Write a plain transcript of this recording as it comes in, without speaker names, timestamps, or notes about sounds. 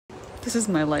this is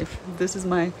my life. This is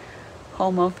my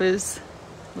home office.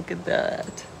 Look at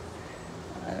that.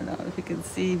 I don't know if you can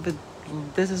see, but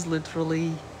this is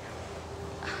literally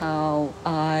how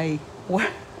I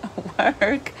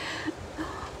work.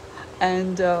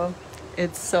 And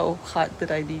it's so hot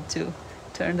that I need to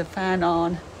turn the fan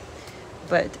on.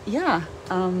 But yeah,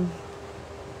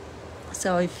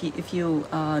 so if you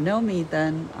know me,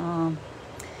 then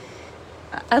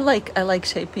I like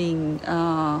shaping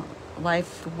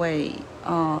life the way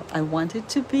I want it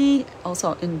to be,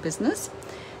 also in business.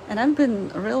 And I've been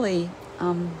really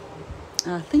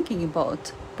thinking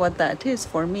about what that is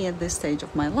for me at this stage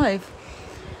of my life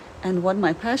and what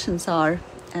my passions are.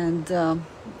 And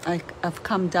I've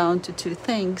come down to two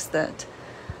things that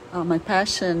my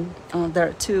passion, there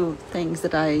are two things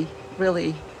that I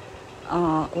really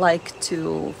like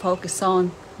to focus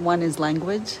on. One is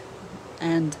language,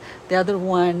 and the other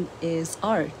one is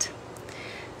art.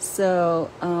 So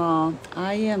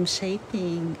I am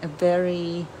shaping a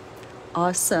very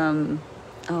awesome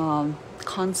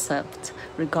concept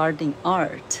regarding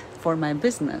art for my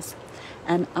business.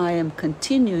 And I am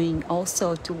continuing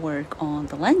also to work on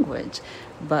the language,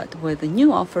 but with a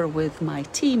new offer with my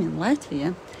team in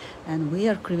Latvia. And we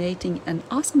are creating an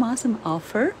awesome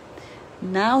offer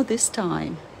now, this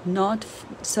time, not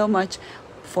so much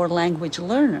for language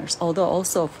learners, although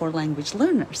also for language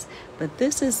learners, but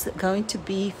this is going to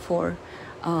be for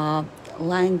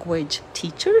language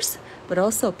teachers, but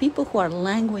also people who are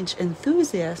language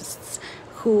enthusiasts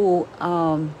who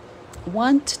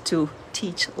want to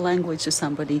teach language to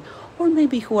somebody, or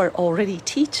maybe who are already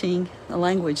teaching a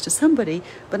language to somebody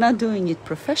but not doing it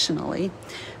professionally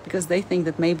because they think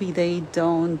that maybe they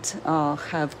don't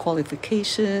have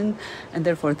qualification and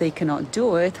therefore they cannot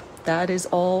do it. That is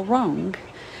all wrong.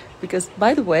 Because,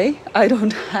 by the way, I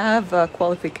don't have a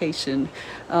qualification,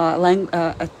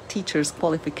 a teacher's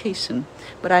qualification,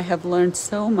 but I have learned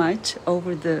so much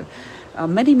over the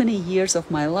many years of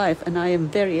my life, and I am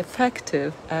very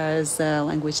effective as a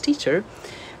language teacher,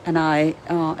 and I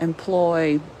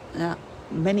employ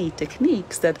many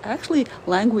techniques that actually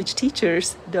language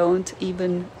teachers don't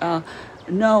even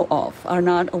know of, are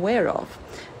not aware of.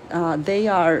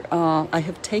 I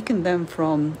have taken them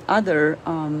from other,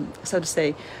 so to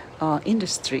say,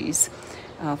 industries.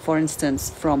 For instance,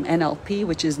 from NLP,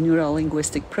 which is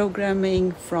neuro-linguistic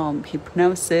programming, from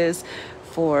hypnosis,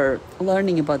 for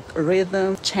learning about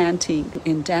rhythm, chanting,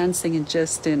 in dancing, and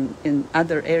just in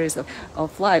other areas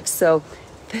of life. So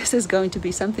this is going to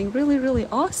be something really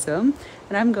awesome,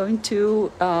 and I'm going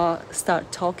to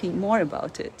start talking more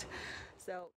about it.